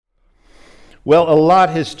Well, a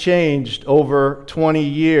lot has changed over 20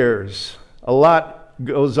 years. A lot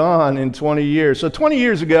goes on in 20 years. So 20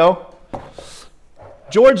 years ago,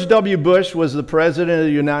 George W. Bush was the President of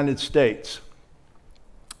the United States.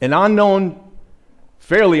 An unknown,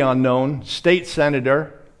 fairly unknown, state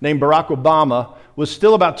senator named Barack Obama was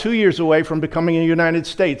still about 2 years away from becoming a United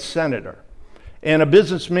States senator. And a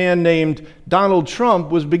businessman named Donald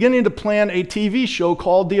Trump was beginning to plan a TV show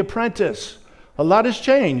called The Apprentice. A lot has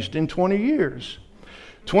changed in 20 years.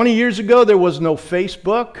 20 years ago, there was no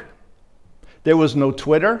Facebook. There was no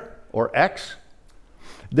Twitter or X.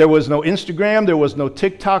 There was no Instagram. There was no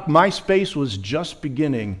TikTok. MySpace was just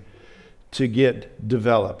beginning to get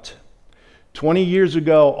developed. 20 years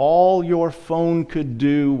ago, all your phone could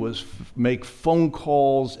do was make phone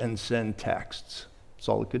calls and send texts. That's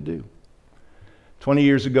all it could do. 20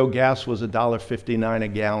 years ago, gas was $1.59 a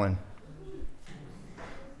gallon.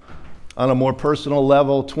 On a more personal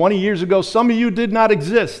level, 20 years ago, some of you did not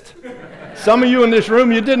exist. Some of you in this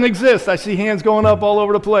room, you didn't exist. I see hands going up all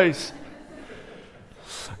over the place.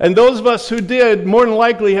 And those of us who did, more than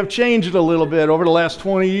likely, have changed a little bit over the last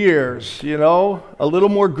 20 years. You know, a little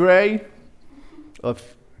more gray,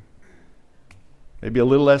 maybe a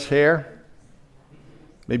little less hair,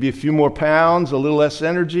 maybe a few more pounds, a little less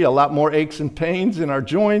energy, a lot more aches and pains in our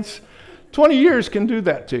joints. 20 years can do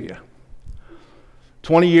that to you.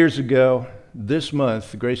 20 years ago, this month,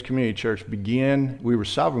 the Grace Community Church began, we were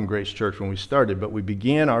Sovereign Grace Church when we started, but we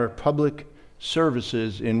began our public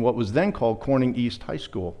services in what was then called Corning East High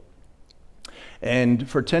School. And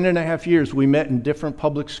for 10 and a half years, we met in different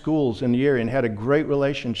public schools in the area and had a great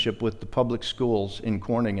relationship with the public schools in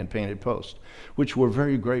Corning and Painted Post, which we're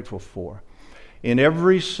very grateful for. And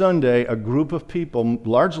every Sunday, a group of people,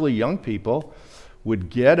 largely young people, would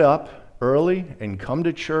get up early and come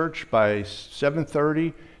to church by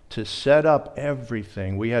 7:30 to set up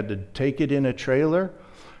everything. We had to take it in a trailer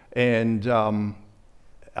and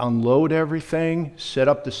unload everything, set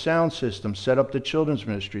up the sound system, set up the children's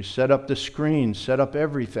ministry, set up the screens, set up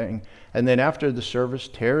everything, and then after the service,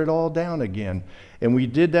 tear it all down again. And we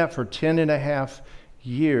did that for 10 and a half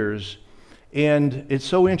years. And it's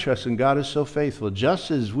so interesting. God is so faithful.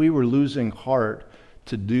 Just as we were losing heart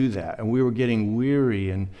to do that, and we were getting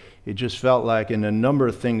weary, and it just felt like, and a number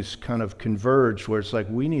of things kind of converged where it's like,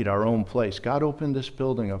 we need our own place. God opened this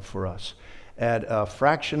building up for us at a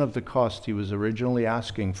fraction of the cost he was originally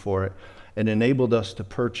asking for it, and enabled us to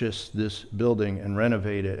purchase this building and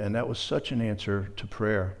renovate it. And that was such an answer to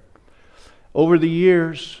prayer. Over the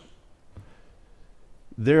years,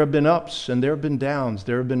 there have been ups and there have been downs.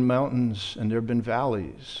 There have been mountains and there have been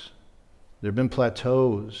valleys. There have been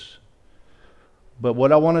plateaus. But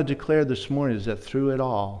what I want to declare this morning is that through it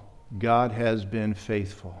all, God has been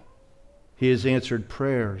faithful. He has answered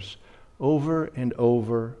prayers over and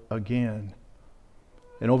over again.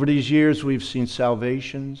 And over these years, we've seen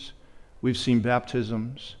salvations, we've seen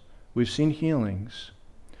baptisms, we've seen healings,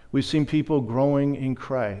 we've seen people growing in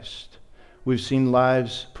Christ, we've seen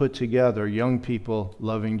lives put together, young people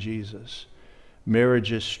loving Jesus,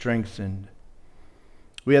 marriages strengthened.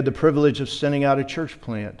 We had the privilege of sending out a church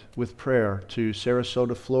plant with prayer to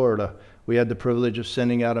Sarasota, Florida. We had the privilege of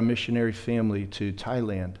sending out a missionary family to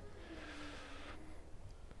Thailand.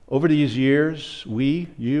 Over these years,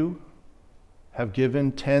 you, have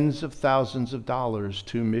given tens of thousands of dollars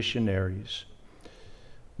to missionaries,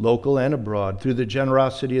 local and abroad. Through the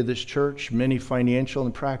generosity of this church, many financial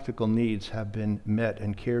and practical needs have been met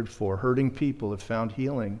and cared for. Hurting people have found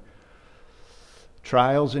healing.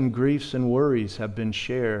 Trials and griefs and worries have been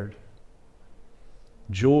shared.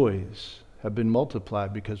 Joys have been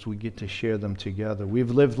multiplied because we get to share them together.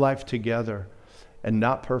 We've lived life together, and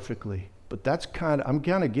not perfectly. But I'm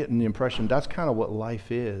kind of getting the impression that's kind of what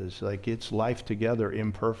life is. Like, it's life together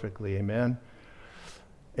imperfectly, amen?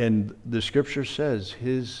 And the scripture says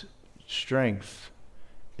his strength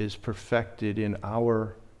is perfected in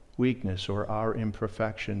our weakness or our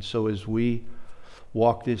imperfection. So as we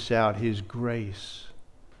walk this out, his grace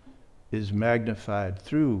is magnified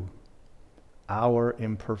through our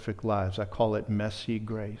imperfect lives. I call it messy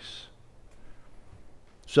grace.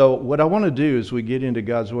 So what I want to do as we get into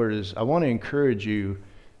God's Word is I want to encourage you,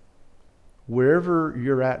 wherever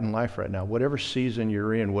you're at in life right now, whatever season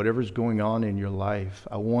you're in, whatever's going on in your life,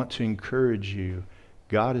 I want to encourage you,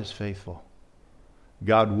 God is faithful.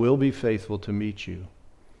 God will be faithful to meet you.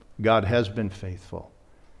 God has been faithful.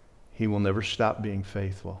 He will never stop being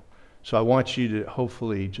faithful. So I want you to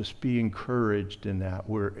hopefully just be encouraged in that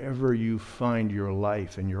wherever you find your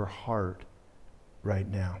life and your heart right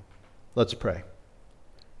now. Let's pray.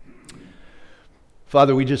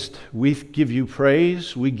 Father, we give you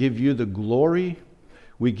praise. We give you the glory.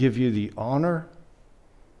 We give you the honor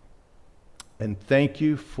and thank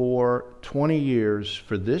you for 20 years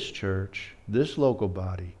for this church, this local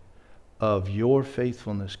body, of your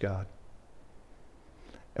faithfulness, God.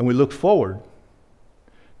 And we look forward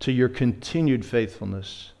to your continued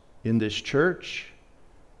faithfulness in this church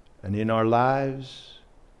and in our lives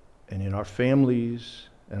and in our families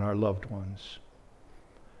and our loved ones.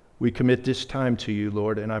 We commit this time to you,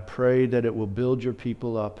 Lord, and I pray that it will build your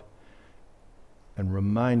people up and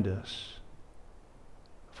remind us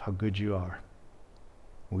of how good you are.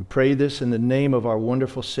 We pray this in the name of our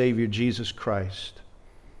wonderful Savior, Jesus Christ.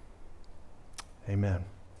 Amen.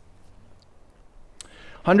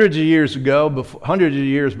 Hundreds of years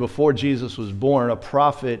before Jesus was born, a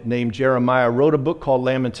prophet named Jeremiah wrote a book called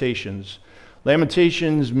Lamentations.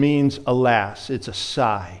 Lamentations means alas. It's a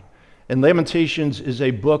sigh. And Lamentations is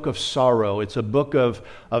a book of sorrow. It's a book of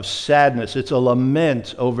sadness. It's a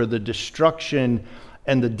lament over the destruction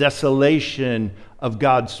and the desolation of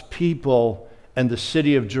God's people and the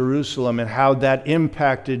city of Jerusalem, and how that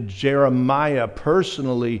impacted Jeremiah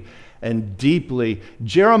personally and deeply.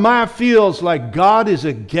 Jeremiah feels like God is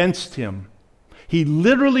against him. He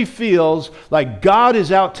literally feels like God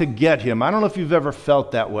is out to get him. I don't know if you've ever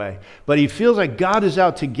felt that way, but he feels like God is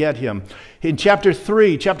out to get him. In chapter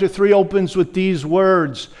 3 opens with these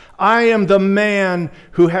words, I am the man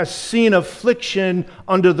who has seen affliction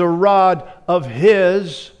under the rod of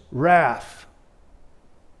his wrath.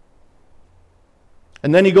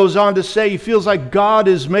 And then he goes on to say he feels like God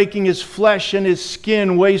is making his flesh and his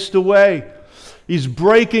skin waste away. He's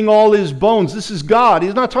breaking all his bones. This is God.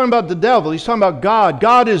 He's not talking about the devil. He's talking about God.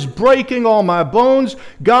 God is breaking all my bones.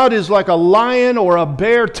 God is like a lion or a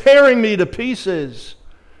bear tearing me to pieces.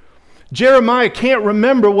 Jeremiah can't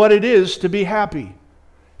remember what it is to be happy.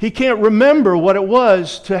 He can't remember what it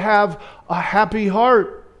was to have a happy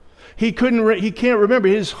heart. He can't remember.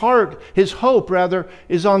 His hope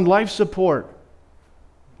is on life support.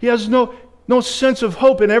 He has no sense of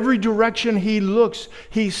hope. In every direction he looks,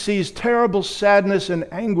 he sees terrible sadness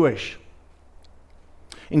and anguish.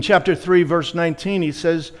 In chapter 3, verse 19, he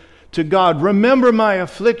says to God, remember my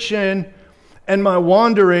affliction and my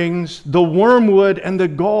wanderings, the wormwood and the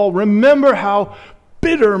gall. Remember how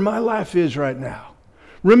bitter my life is right now.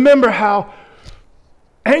 Remember how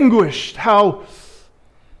anguished, how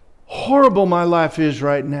horrible my life is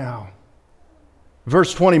right now.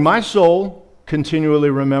 Verse 20, my soul continually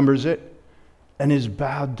remembers it and is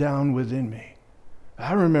bowed down within me.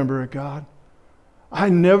 I remember it, God. I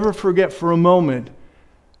never forget for a moment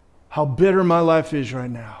how bitter my life is right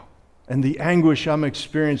now and the anguish I'm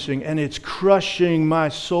experiencing, and it's crushing my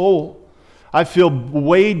soul. I feel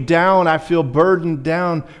weighed down. I feel burdened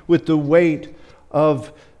down with the weight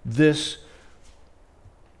of this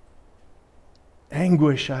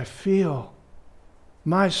anguish I feel.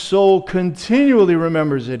 My soul continually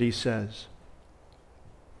remembers it, he says.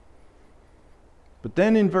 But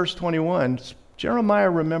then in verse 21,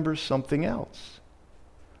 Jeremiah remembers something else.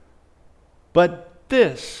 But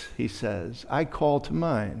this, he says, I call to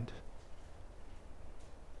mind.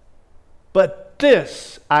 But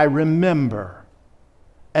this I remember,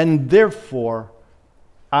 and therefore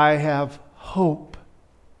I have hope.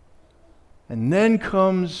 And then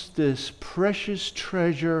comes this precious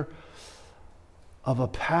treasure of a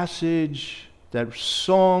passage that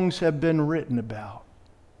songs have been written about.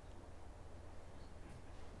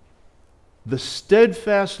 The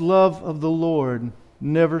steadfast love of the Lord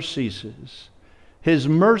never ceases. His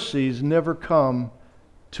mercies never come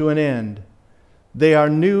to an end. They are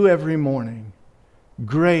new every morning.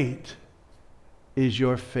 Great is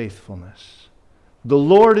your faithfulness. The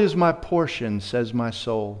Lord is my portion, says my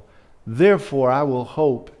soul. Therefore I will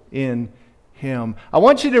hope in him. I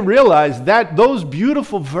want you to realize that those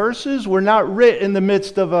beautiful verses were not written in the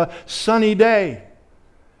midst of a sunny day.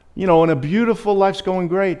 You know, and a beautiful life's going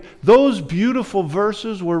great. Those beautiful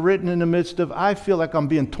verses were written in the midst of, I feel like I'm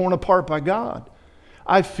being torn apart by God.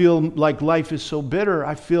 I feel like life is so bitter.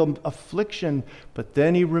 I feel affliction. But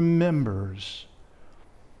then he remembers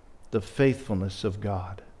the faithfulness of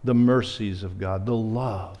God, the mercies of God, the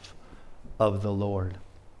love of the Lord.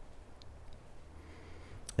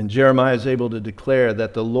 And Jeremiah is able to declare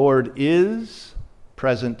that the Lord is,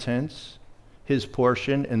 present tense, his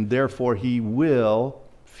portion, and therefore he will,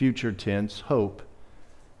 future tense, hope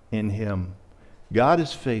in him. God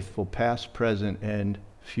is faithful, past, present, and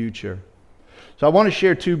future. So I want to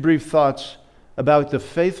share two brief thoughts about the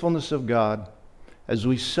faithfulness of God as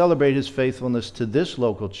we celebrate his faithfulness to this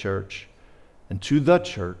local church and to the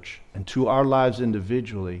church and to our lives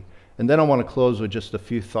individually. And then I want to close with just a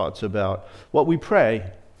few thoughts about what we pray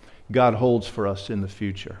God holds for us in the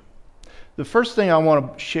future. The first thing I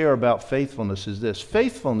want to share about faithfulness is this.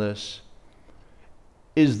 Faithfulness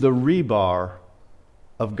is the rebar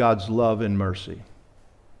of God's love and mercy.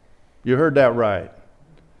 You heard that right.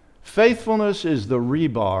 Faithfulness is the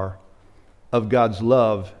rebar of God's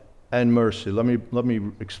love and mercy. Let me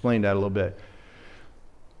explain that a little bit.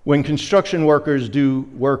 When construction workers do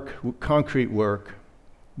concrete work,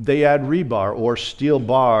 they add rebar or steel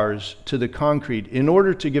bars to the concrete in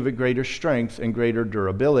order to give it greater strength and greater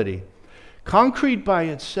durability. Concrete by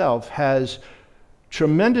itself has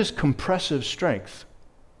tremendous compressive strength,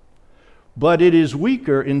 but it is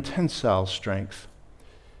weaker in tensile strength,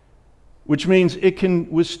 which means it can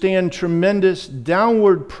withstand tremendous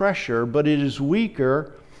downward pressure, but it is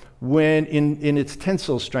weaker when in its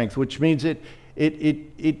tensile strength, which means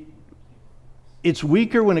it's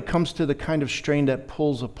weaker when it comes to the kind of strain that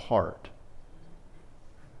pulls apart.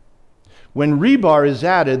 When rebar is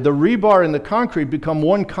added, the rebar and the concrete become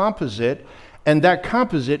one composite, and that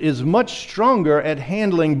composite is much stronger at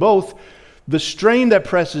handling both the strain that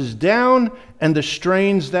presses down and the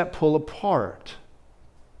strains that pull apart.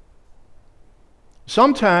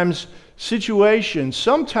 Sometimes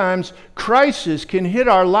crisis can hit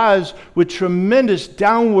our lives with tremendous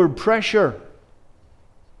downward pressure.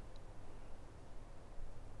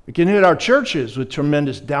 It can hit our churches with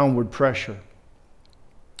tremendous downward pressure.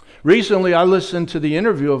 Recently, I listened to the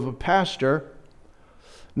interview of a pastor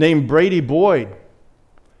named Brady Boyd.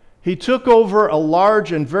 He took over a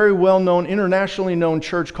large and very well-known, internationally known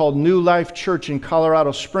church called New Life Church in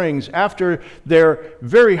Colorado Springs after their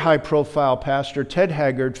very high-profile pastor, Ted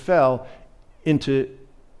Haggard, fell into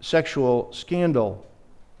sexual scandal.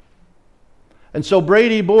 And so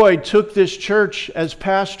Brady Boyd took this church as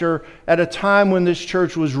pastor at a time when this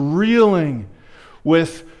church was reeling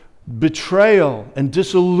with betrayal and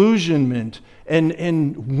disillusionment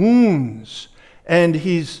and wounds. And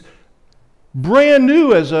he's brand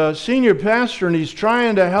new as a senior pastor, and he's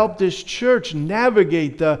trying to help this church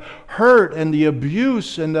navigate the hurt and the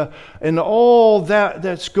abuse and all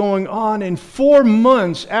that's going on. And 4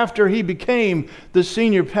 months after he became the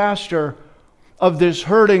senior pastor of this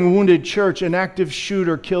hurting, wounded church, an active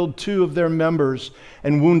shooter killed 2 of their members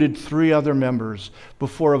and wounded 3 other members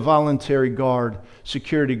before a voluntary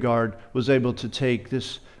security guard, was able to take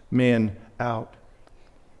this man out.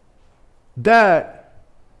 That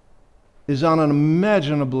is on an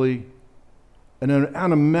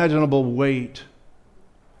unimaginable weight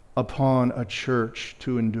upon a church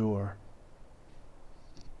to endure.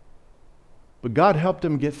 But God helped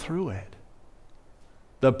him get through it.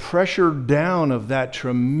 The pressure down of that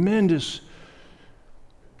tremendous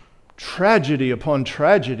tragedy upon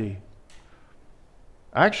tragedy.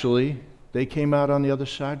 Actually, they came out on the other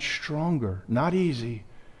side stronger. Not easy,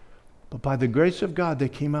 but by the grace of God, they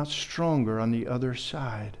came out stronger on the other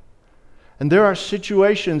side. And there are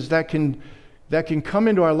situations that can come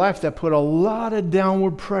into our life that put a lot of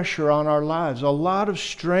downward pressure on our lives, a lot of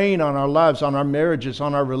strain on our lives, on our marriages,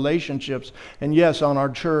 on our relationships, and yes, on our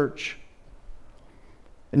church.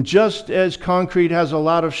 And just as concrete has a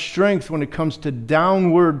lot of strength when it comes to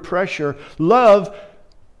downward pressure, love,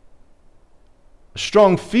 a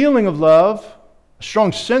strong feeling of love, a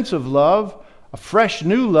strong sense of love, a fresh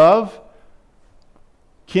new love,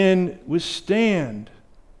 can withstand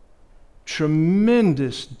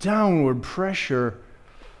tremendous downward pressure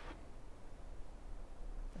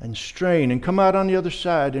and strain and come out on the other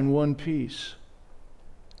side in one piece.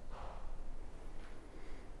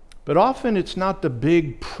 But often it's not the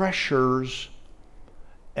big pressures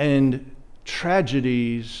and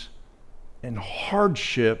tragedies and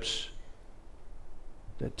hardships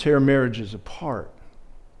that tear marriages apart,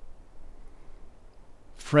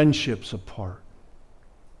 friendships apart,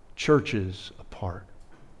 churches apart.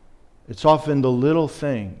 It's often the little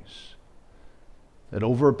things that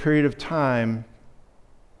over a period of time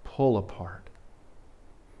pull apart.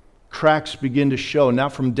 Cracks begin to show,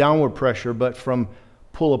 not from downward pressure, but from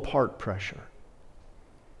pull apart pressure.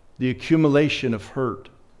 The accumulation of hurt,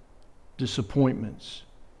 disappointments,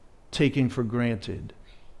 taken for granted.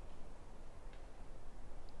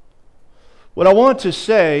 What I want to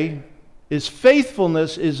say is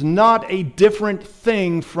faithfulness is not a different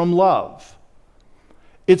thing from love.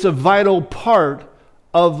 It's a vital part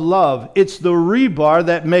of love. It's the rebar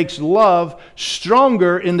that makes love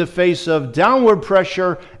stronger in the face of downward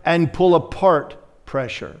pressure and pull apart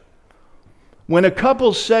pressure. When a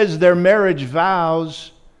couple says their marriage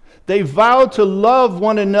vows, they vow to love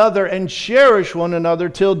one another and cherish one another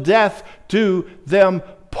till death do them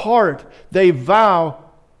part. They vow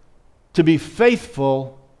to be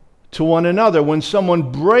faithful to one another. When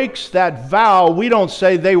someone breaks that vow, we don't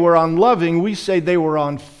say they were unloving, we say they were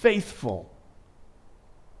unfaithful.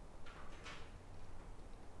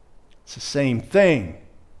 It's the same thing.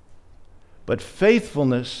 But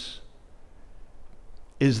faithfulness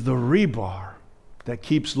is the rebar that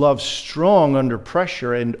keeps love strong under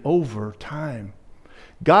pressure and over time.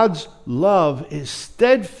 God's love is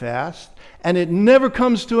steadfast and it never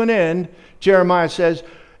comes to an end. Jeremiah says,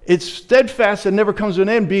 it's steadfast and never comes to an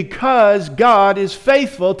end because God is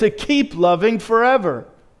faithful to keep loving forever.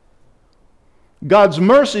 God's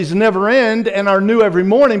mercies never end and are new every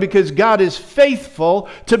morning because God is faithful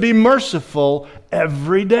to be merciful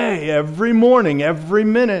every day, every morning, every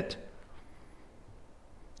minute.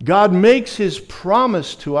 God makes His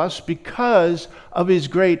promise to us because of His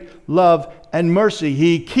great love and mercy.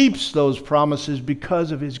 He keeps those promises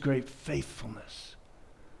because of His great faithfulness.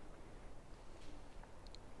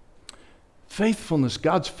 Faithfulness,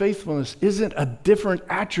 God's faithfulness, isn't a different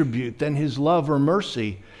attribute than His love or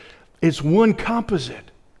mercy. It's one composite.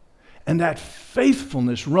 And that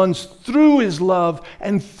faithfulness runs through His love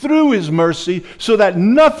and through His mercy so that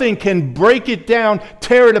nothing can break it down,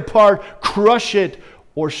 tear it apart, crush it,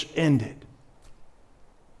 or end it.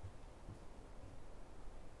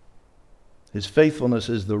 His faithfulness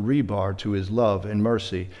is the rebar to His love and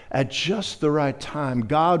mercy. At just the right time,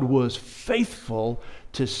 God was faithful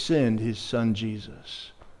to send His Son Jesus.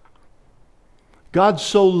 God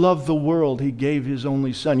so loved the world, He gave His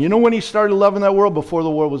only Son. You know when He started loving that world? Before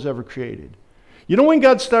the world was ever created. You know when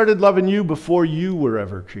God started loving you? Before you were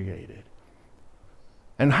ever created.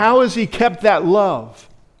 And how has He kept that love?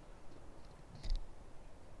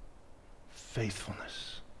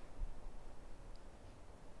 Faithfulness.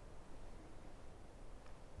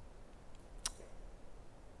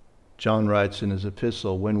 John writes in his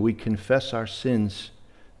epistle, when we confess our sins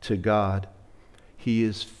to God, He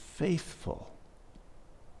is faithful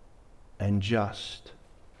and just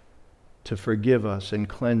to forgive us and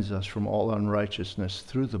cleanse us from all unrighteousness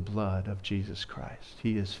through the blood of Jesus Christ.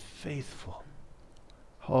 He is faithful.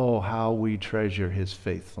 Oh, how we treasure His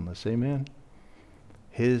faithfulness. Amen?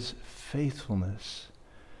 His faithfulness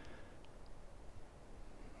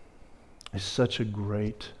is such a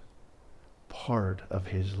great part of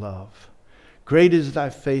His love. Great is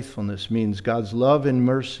thy faithfulness means God's love and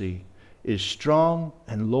mercy is strong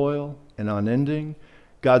and loyal and unending.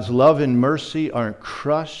 God's love and mercy aren't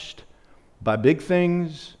crushed by big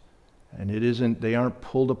things, and they aren't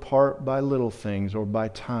pulled apart by little things or by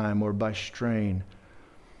time or by strain.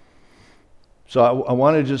 So I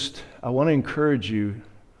want to encourage you,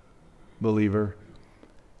 believer,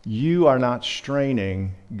 you are not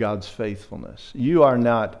straining God's faithfulness. You are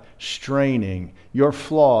not straining. Your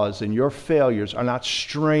flaws and your failures are not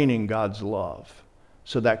straining God's love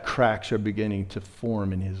so that cracks are beginning to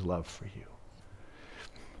form in His love for you.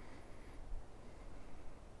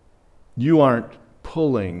 You aren't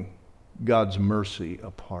pulling God's mercy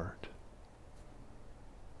apart.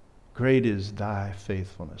 Great is thy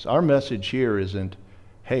faithfulness. Our message here isn't,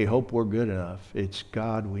 hey, hope we're good enough. It's,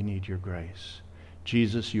 God, we need your grace.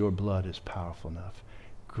 Jesus, your blood is powerful enough.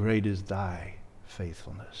 Great is thy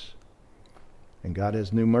faithfulness. And God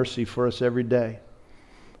has new mercy for us every day.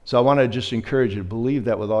 So I want to just encourage you to believe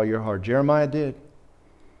that with all your heart. Jeremiah did.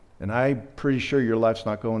 And I'm pretty sure your life's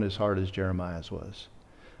not going as hard as Jeremiah's was.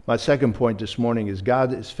 My second point this morning is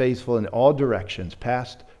God is faithful in all directions,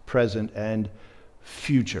 past, present, and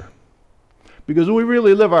future. Because we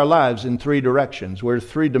really live our lives in three directions. We're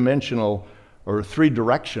three-dimensional or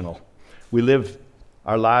three-directional. We live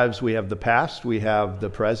our lives, we have the past, we have the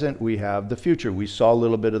present, we have the future. We saw a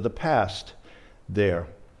little bit of the past there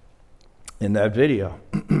in that video.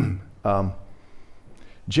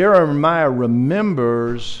 Jeremiah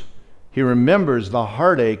remembers the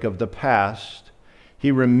heartache of the past.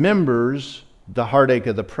 He remembers the heartache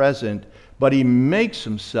of the present, but he makes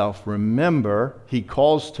himself remember, he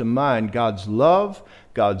calls to mind God's love,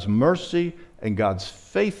 God's mercy, and God's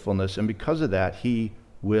faithfulness. And because of that, he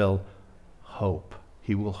will hope.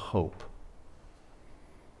 He will hope.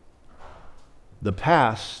 The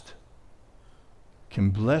past can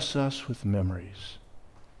bless us with memories.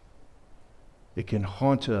 It can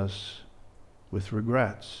haunt us with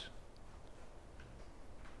regrets.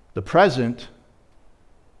 The present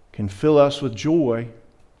can fill us with joy.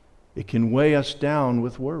 It can weigh us down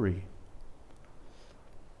with worry.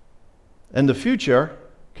 And the future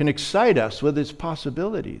can excite us with its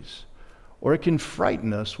possibilities, or it can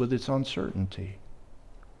frighten us with its uncertainty.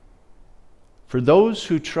 For those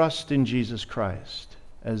who trust in Jesus Christ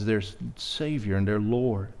as their Savior and their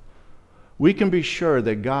Lord, we can be sure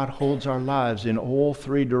that God holds our lives in all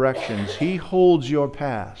three directions. He holds your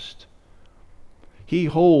past, He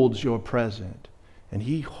holds your present, and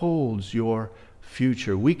He holds your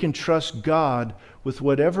future. We can trust God with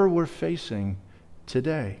whatever we're facing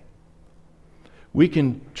today. We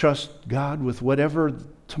can trust God with whatever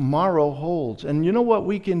tomorrow holds. And you know what?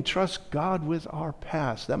 We can trust God with our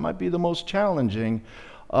past. That might be the most challenging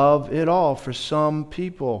of it all for some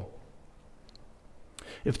people.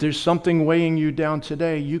 If there's something weighing you down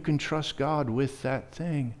today, you can trust God with that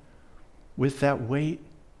thing, with that weight.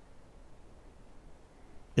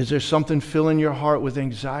 Is there something filling your heart with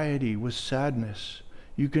anxiety, with sadness?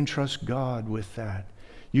 You can trust God with that.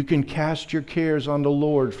 You can cast your cares on the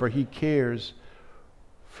Lord, for He cares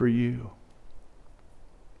for you.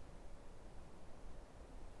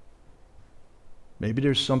 Maybe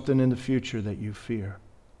there's something in the future that you fear,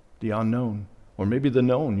 the unknown. Or maybe the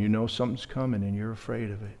known, you know something's coming and you're afraid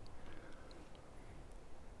of it.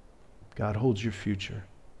 God holds your future.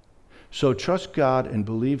 So trust God and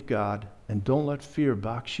believe God, and don't let fear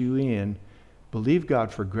box you in. Believe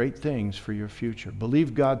God for great things for your future.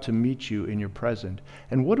 Believe God to meet you in your present.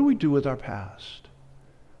 And what do we do with our past?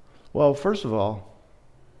 Well, first of all,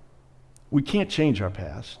 we can't change our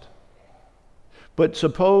past. But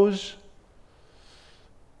suppose,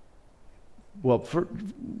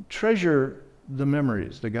 treasure the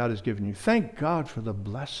memories that God has given you. Thank God for the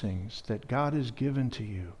blessings that God has given to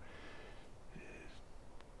you.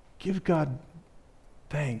 Give God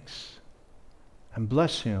thanks and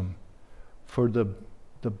bless Him for the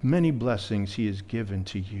many blessings He has given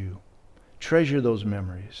to you. Treasure those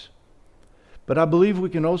memories. But I believe we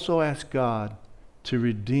can also ask God to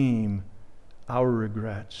redeem our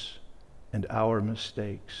regrets and our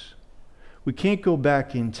mistakes. We can't go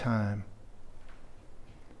back in time,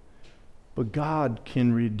 but God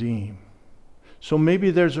can redeem. So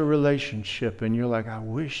maybe there's a relationship and you're like, I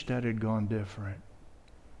wish that had gone different.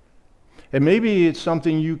 And maybe it's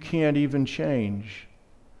something you can't even change.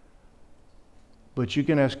 But you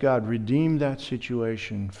can ask God, redeem that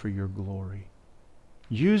situation for your glory.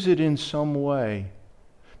 Use it in some way,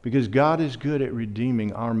 because God is good at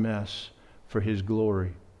redeeming our mess for His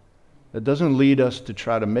glory. That doesn't lead us to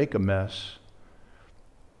try to make a mess.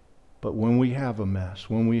 But when we have a mess,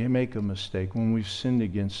 when we make a mistake, when we've sinned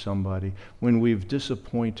against somebody, when we've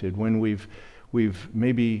disappointed, when we've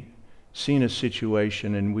maybe seen a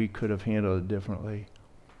situation and we could have handled it differently,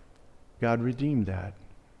 God, redeem that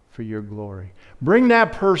for your glory. Bring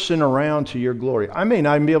that person around to your glory. I may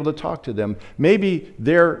not even be able to talk to them. Maybe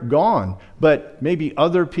they're gone, but maybe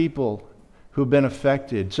other people who've been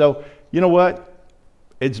affected. So, you know what?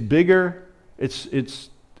 It's bigger. It's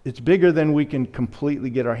bigger than we can completely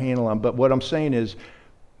get our handle on. But what I'm saying is,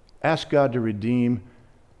 ask God to redeem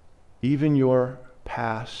even your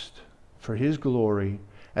past for His glory.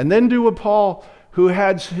 And then do what Paul, who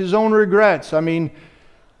had his own regrets. I mean,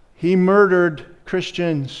 he murdered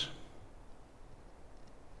Christians.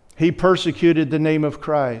 He persecuted the name of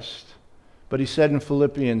Christ. But he said in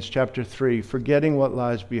Philippians chapter 3, forgetting what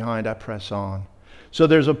lies behind, I press on. So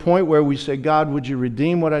there's a point where we say, God, would you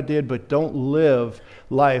redeem what I did, but don't live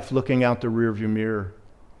life looking out the rearview mirror.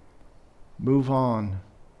 Move on.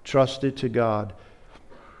 Trust it to God.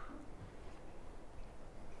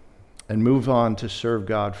 And move on to serve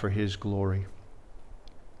God for His glory.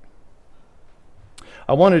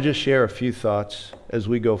 I want to just share a few thoughts as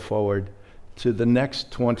we go forward to the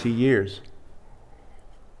next 20 years.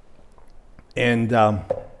 And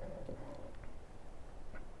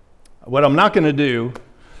what I'm not going to do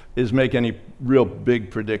is make any real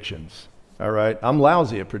big predictions. All right? I'm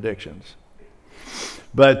lousy at predictions.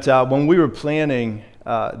 But when we were planning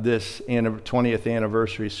this 20th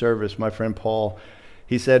anniversary service, my friend Paul,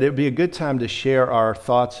 he said it would be a good time to share our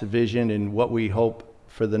thoughts, vision, and what we hope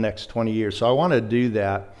for the next 20 years. So I want to do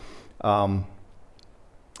that.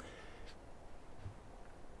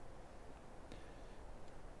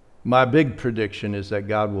 My big prediction is that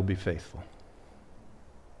God will be faithful.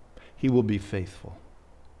 He will be faithful.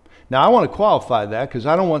 Now, I want to qualify that because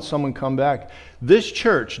I don't want someone to come back. This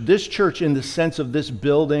church in the sense of this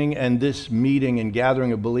building and this meeting and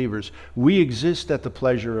gathering of believers, we exist at the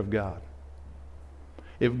pleasure of God.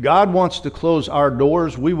 If God wants to close our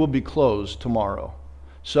doors, we will be closed tomorrow.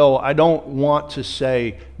 So I don't want to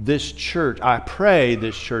say this church, I pray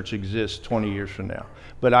this church exists 20 years from now,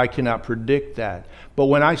 but I cannot predict that. But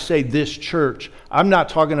when I say this church, I'm not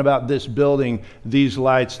talking about this building, these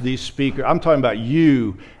lights, these speakers. I'm talking about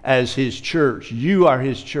you as His church. You are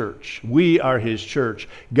His church. We are His church.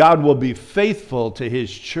 God will be faithful to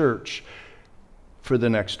His church for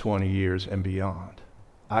the next 20 years and beyond.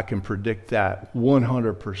 I can predict that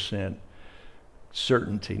 100%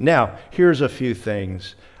 certainty. Now, here's a few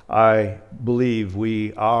things I believe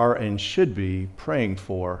we are and should be praying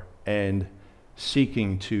for and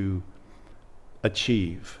seeking to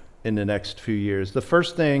achieve in the next few years. The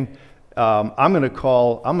first thing I'm going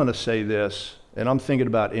to say this, and I'm thinking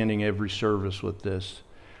about ending every service with this.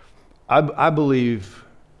 I believe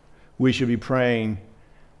we should be praying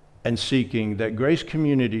and seeking that Grace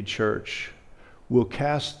Community Church will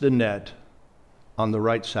cast the net on the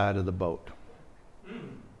right side of the boat.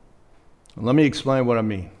 Let me explain what I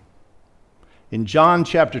mean. In John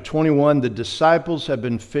chapter 21, the disciples have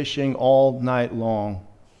been fishing all night long,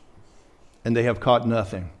 and they have caught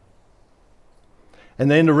nothing. And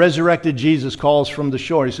then the resurrected Jesus calls from the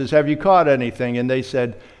shore. He says, "Have you caught anything?" And they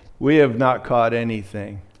said, "We have not caught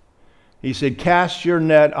anything." He said, "Cast your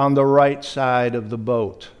net on the right side of the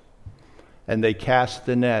boat." And they cast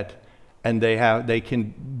the net, and they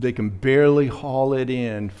can barely haul it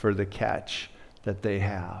in for the catch that they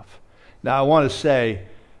have. Now I want to say,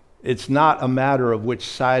 it's not a matter of which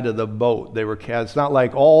side of the boat they were cast. It's not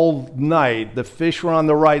like all night the fish were on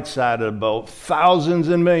the right side of the boat, thousands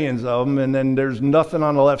and millions of them, and then there's nothing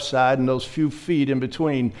on the left side and those few feet in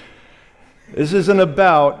between. This isn't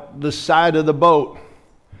about the side of the boat.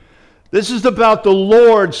 This is about the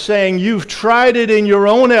Lord saying, "You've tried it in your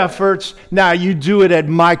own efforts, now you do it at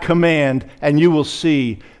my command, and you will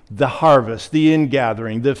see the harvest, the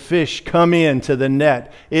ingathering, the fish come into the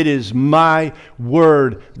net. It is my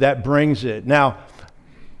word that brings it." Now,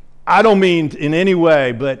 I don't mean in any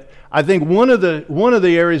way, but I think one of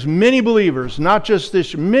the areas many believers, not just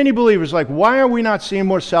this, many believers like, why are we not seeing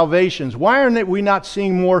more salvations? Why are we not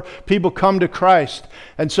seeing more people come to Christ?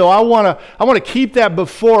 And so I want to keep that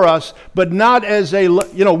before us, but not as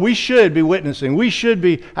we should be witnessing. We should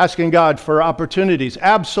be asking God for opportunities.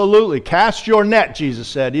 Absolutely. Cast your net, Jesus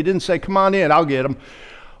said. He didn't say, "Come on in, I'll get them."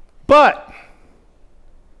 But,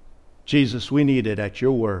 Jesus, we need it at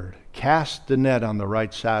your word. Cast the net on the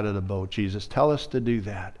right side of the boat, Jesus. Tell us to do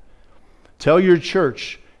that. Tell your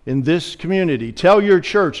church in this community, tell your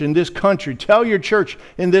church in this country, tell your church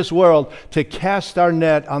in this world to cast our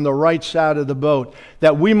net on the right side of the boat,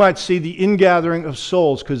 that we might see the ingathering of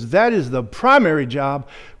souls, because that is the primary job,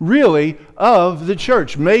 really, of the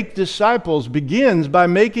church. Make disciples begins by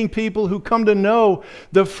making people who come to know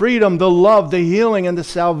the freedom, the love, the healing, and the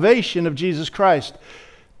salvation of Jesus Christ.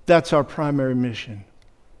 That's our primary mission.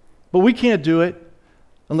 But we can't do it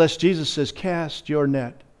unless Jesus says, "Cast your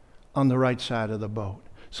net on the right side of the boat."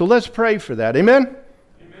 So let's pray for that. Amen?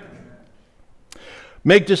 Amen.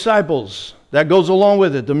 Make disciples. That goes along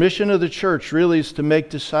with it. The mission of the church really is to make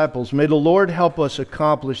disciples. May the Lord help us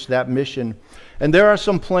accomplish that mission. And there are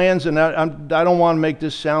some plans, and I don't want to make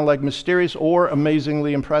this sound like mysterious or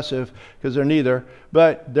amazingly impressive, because they're neither.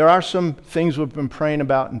 But there are some things we've been praying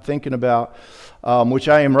about and thinking about, which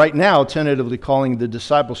I am right now tentatively calling the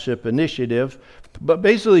Discipleship Initiative. But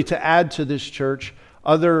basically to add to this church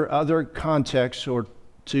other contexts, or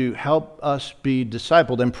to help us be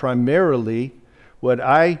discipled. And primarily what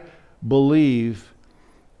I believe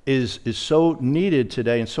is so needed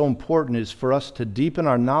today and so important is for us to deepen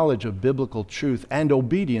our knowledge of biblical truth and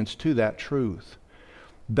obedience to that truth.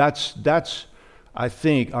 That's I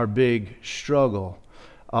think, our big struggle.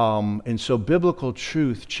 And so biblical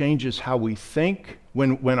truth changes how we think.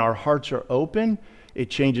 When our hearts are open, it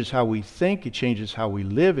changes how we think, it changes how we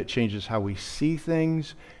live, it changes how we see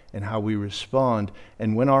things and how we respond.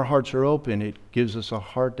 And when our hearts are open, it gives us a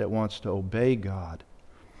heart that wants to obey God.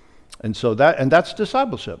 And so that's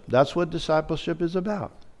discipleship. That's what discipleship is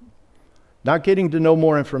about. Not getting to know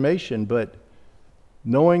more information, but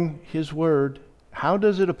knowing His Word. How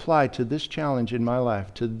does it apply to this challenge in my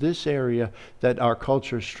life, to this area that our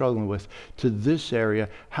culture is struggling with, to this area?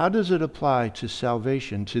 How does it apply to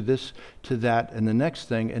salvation, to this, to that, and the next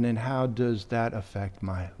thing? And then how does that affect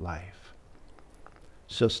my life?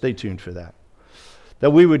 So stay tuned for that.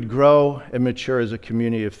 That we would grow and mature as a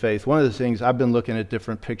community of faith. One of the things, I've been looking at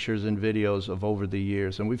different pictures and videos of over the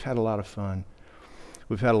years, and we've had a lot of fun.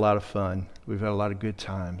 We've had a lot of fun. We've had a lot of good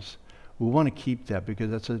times. We want to keep that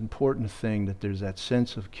because that's an important thing, that there's that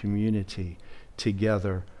sense of community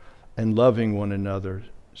together and loving one another,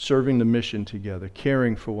 serving the mission together,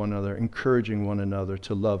 caring for one another, encouraging one another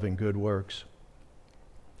to love and good works.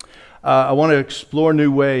 I want to explore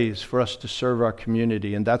new ways for us to serve our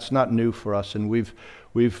community, and that's not new for us, and we've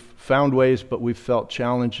found ways, but we've felt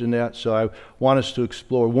challenged in that, so I want us to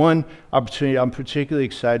explore. One opportunity I'm particularly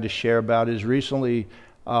excited to share about is recently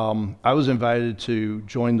I was invited to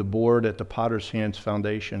join the board at the Potter's Hands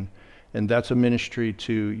Foundation, and that's a ministry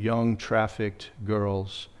to young trafficked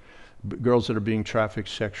girls that are being trafficked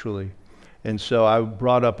sexually. And so I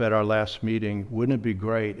brought up at our last meeting, wouldn't it be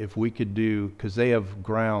great if we could do, because they have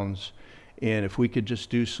grounds, and if we could just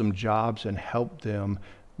do some jobs and help them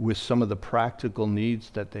with some of the practical needs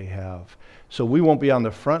that they have. So we won't be on the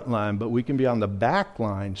front line, but we can be on the back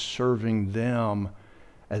line serving them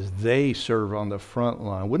as they serve on the front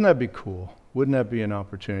line. Wouldn't that be cool? Wouldn't that be an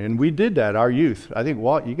opportunity? And we did that, our youth. I think,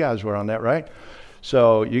 Walt, you guys were on that, right?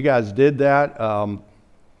 So you guys did that,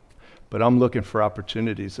 but I'm looking for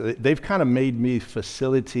opportunities. They've kind of made me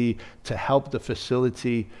facility to help the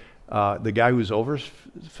facility, the guy who's over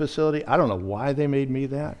facility. I don't know why they made me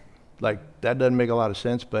that. Like, that doesn't make a lot of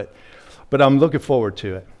sense, but I'm looking forward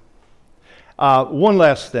to it. One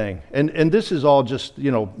last thing, and this is all just,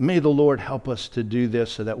 may the Lord help us to do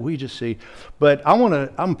this so that we just see. But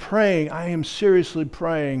I'm praying, I am seriously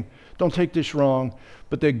praying, don't take this wrong,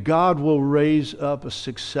 but that God will raise up a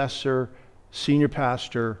successor, senior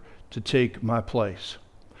pastor, to take my place.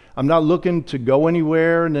 I'm not looking to go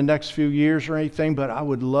anywhere in the next few years or anything, but I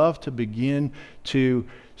would love to begin to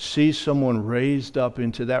see someone raised up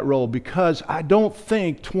into that role, because I don't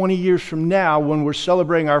think 20 years from now, when we're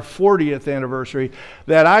celebrating our 40th anniversary,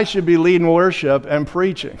 that I should be leading worship and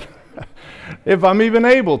preaching. If I'm even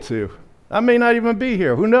able to. I may not even be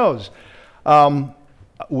here. Who knows?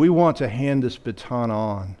 We want to hand this baton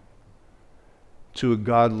on to a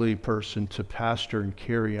godly person to pastor and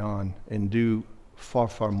carry on and do far,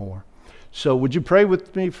 far more. So would you pray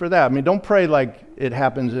with me for that? I mean, don't pray like it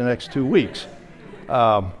happens in the next 2 weeks.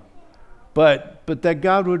 But that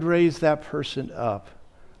God would raise that person up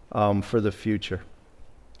for the future.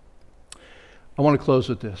 I want to close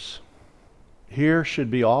with this. Here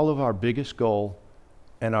should be all of our biggest goal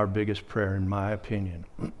and our biggest prayer, in my opinion.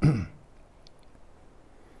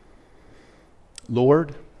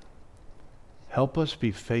 Lord, help us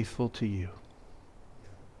be faithful to you.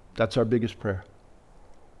 That's our biggest prayer.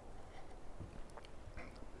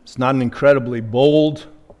 It's not an incredibly bold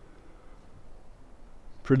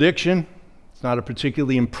prediction. It's not a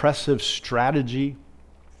particularly impressive strategy.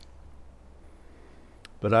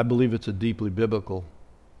 But I believe it's a deeply biblical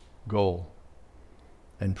goal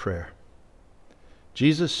and prayer.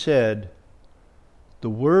 Jesus said, the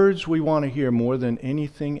words we want to hear more than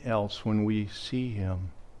anything else when we see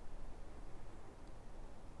him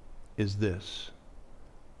is this: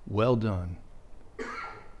 well done,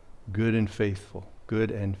 good and faithful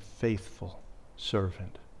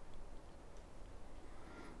servant.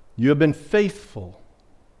 You have been faithful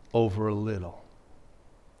over a little.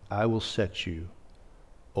 I will set you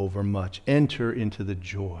over much. Enter into the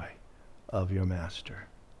joy of your master.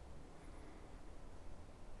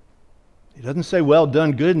 He doesn't say, well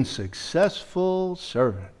done, good and successful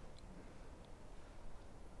servant.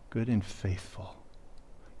 Good and faithful.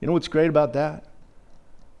 You know what's great about that?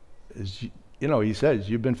 Is, he says,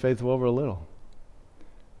 you've been faithful over a little.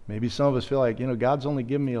 Maybe some of us feel like, God's only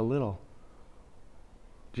given me a little.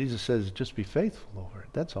 Jesus says, just be faithful over it.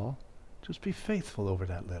 That's all. Just be faithful over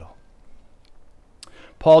that little.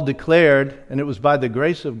 Paul declared, and it was by the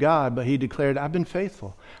grace of God, but he declared, I've been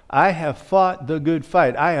faithful. I have fought the good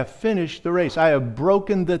fight. I have finished the race. I have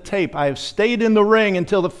broken the tape. I have stayed in the ring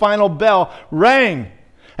until the final bell rang.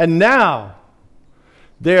 And now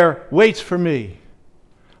there waits for me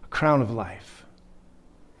a crown of life.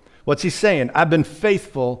 What's he saying? I've been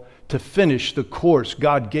faithful to finish the course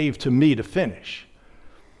God gave to me to finish.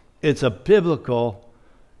 It's a biblical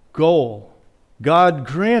goal. God,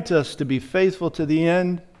 grant us to be faithful to the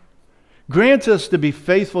end. Grant us to be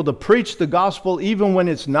faithful to preach the gospel even when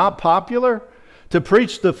it's not popular, to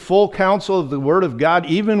preach the full counsel of the Word of God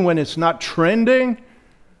even when it's not trending,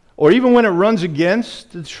 or even when it runs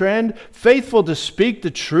against the trend. Faithful to speak the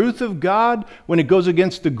truth of God when it goes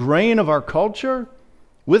against the grain of our culture,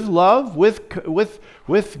 with love,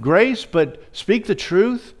 with grace, but speak the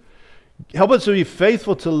truth. Help us to be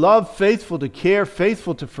faithful to love, faithful to care,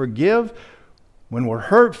 faithful to forgive. When we're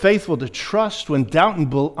hurt, faithful to trust. When doubt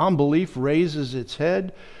and unbelief raises its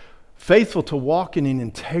head, faithful to walk in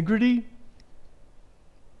integrity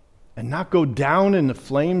and not go down in the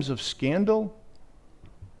flames of scandal.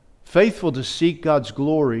 Faithful to seek God's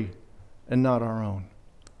glory and not our own.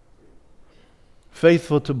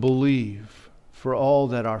 Faithful to believe for all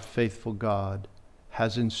that our faithful God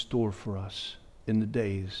has in store for us in the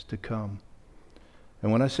days to come.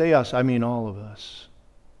 And when I say us, I mean all of us.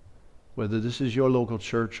 Whether this is your local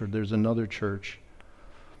church or there's another church.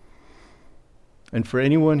 And for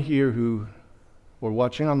anyone here or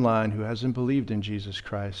watching online who hasn't believed in Jesus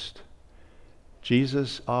Christ,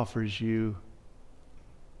 Jesus offers you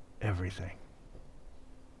everything.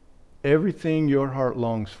 Everything your heart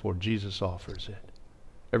longs for, Jesus offers it.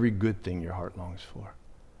 Every good thing your heart longs for.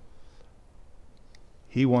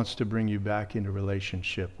 He wants to bring you back into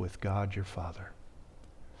relationship with God your Father.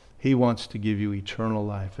 He wants to give you eternal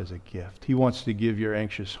life as a gift. He wants to give your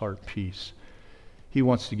anxious heart peace. He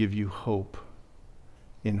wants to give you hope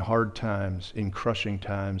in hard times, in crushing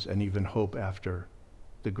times, and even hope after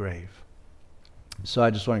the grave. So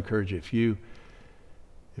I just want to encourage you,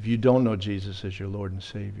 if you don't know Jesus as your Lord and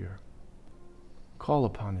Savior, call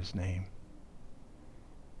upon his name.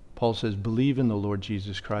 Paul says, believe in the Lord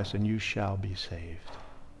Jesus Christ and you shall be saved.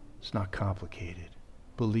 It's not complicated.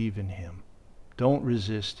 Believe in him. Don't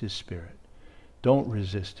resist his Spirit. Don't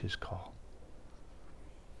resist his call.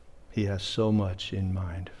 He has so much in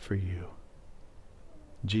mind for you.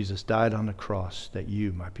 Jesus died on the cross that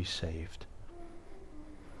you might be saved.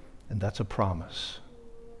 And that's a promise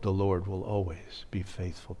the Lord will always be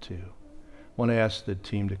faithful to. I want to ask the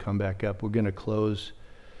team to come back up. We're going to close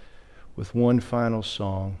with one final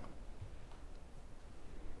song.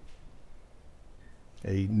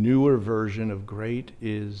 A newer version of Great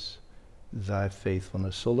is Thy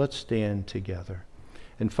Faithfulness. So let's stand together.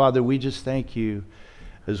 And Father, we just thank you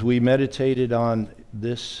as we meditated on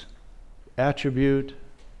this attribute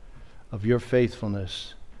of your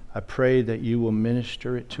faithfulness. I pray that you will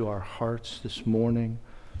minister it to our hearts this morning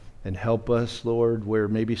and help us, Lord, where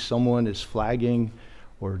maybe someone is flagging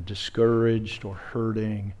or discouraged or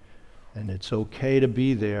hurting, and it's okay to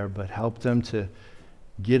be there, but help them to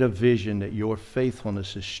get a vision that your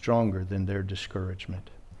faithfulness is stronger than their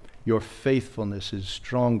discouragement. Your faithfulness is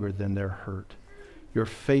stronger than their hurt. Your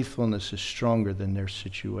faithfulness is stronger than their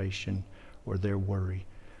situation or their worry.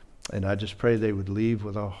 And I just pray they would leave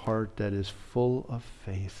with a heart that is full of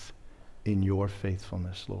faith in your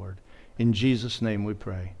faithfulness, Lord. In Jesus' name we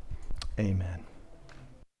pray. Amen.